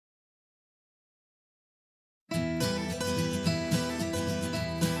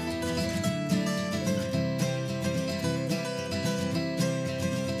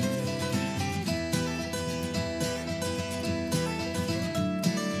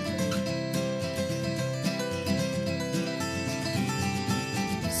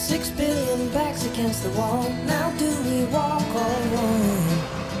6 billion backs against the wall. Now do we walk or run?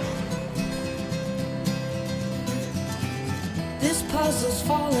 This puzzle's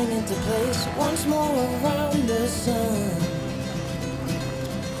falling into place once more around the sun.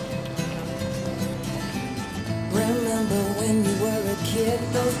 Remember when you were a kid,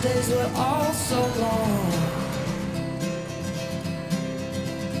 those days were all so long.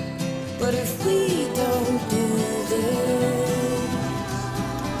 But if we don't do this,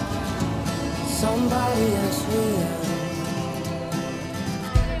 somebody else will.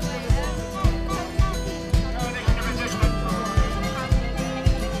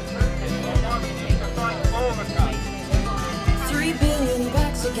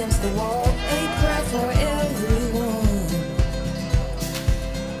 Against the wall, a prayer for everyone.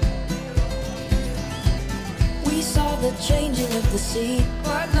 We saw the changing of the sea,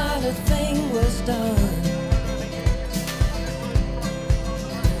 but not a thing was done.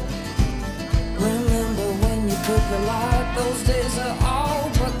 Remember when you could rely, those days are all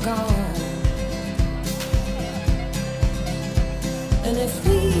but gone. And if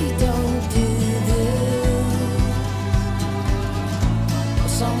we don't do this,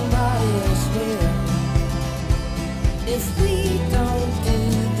 somebody else will. If we don't do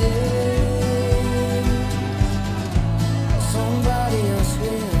this, somebody else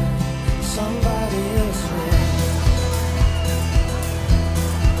will. Somebody else will.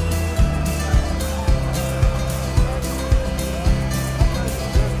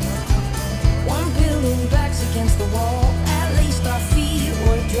 One billion backs against the wall, at least our feet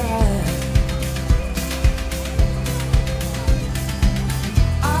were dry.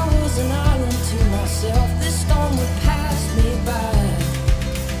 An island to myself, this storm would pass me by.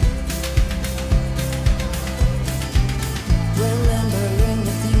 Remembering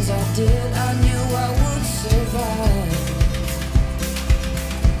the things I did, I knew I would survive.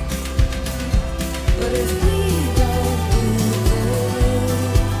 But if we don't do this,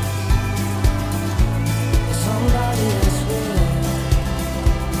 somebody else will.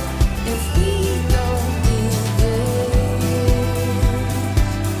 If we don't do this,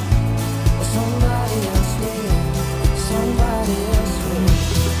 somebody else will. Somebody else will.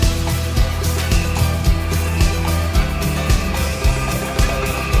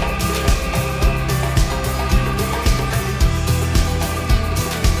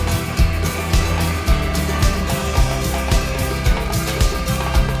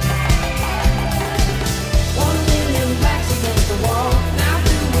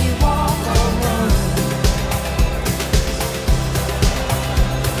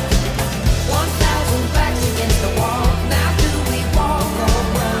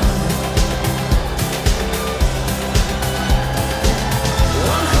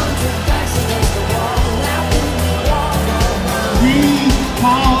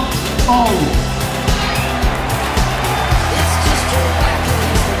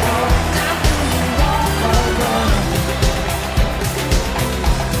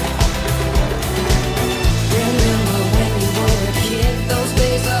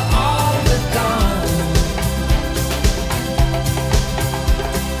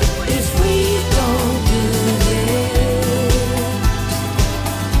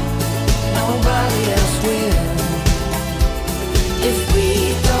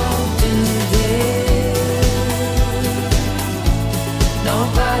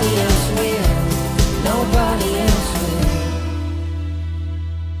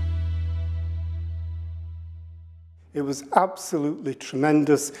 It was absolutely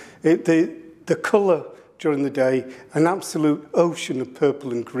tremendous. The colour during the day, an absolute ocean of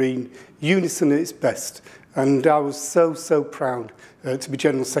purple and green, unison at its best. And I was so proud to be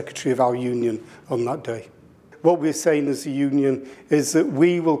General Secretary of our union on that day. What we're saying as a union is that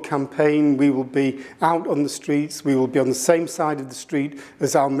we will campaign, we will be out on the streets, we will be on the same side of the street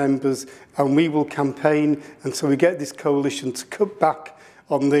as our members, and we will campaign until we get this coalition to cut back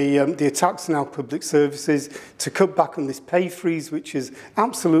on the attacks on our public services, to cut back on this pay freeze, which is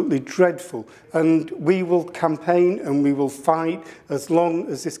absolutely dreadful. And we will campaign and we will fight as long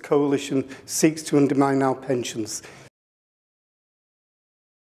as this coalition seeks to undermine our pensions.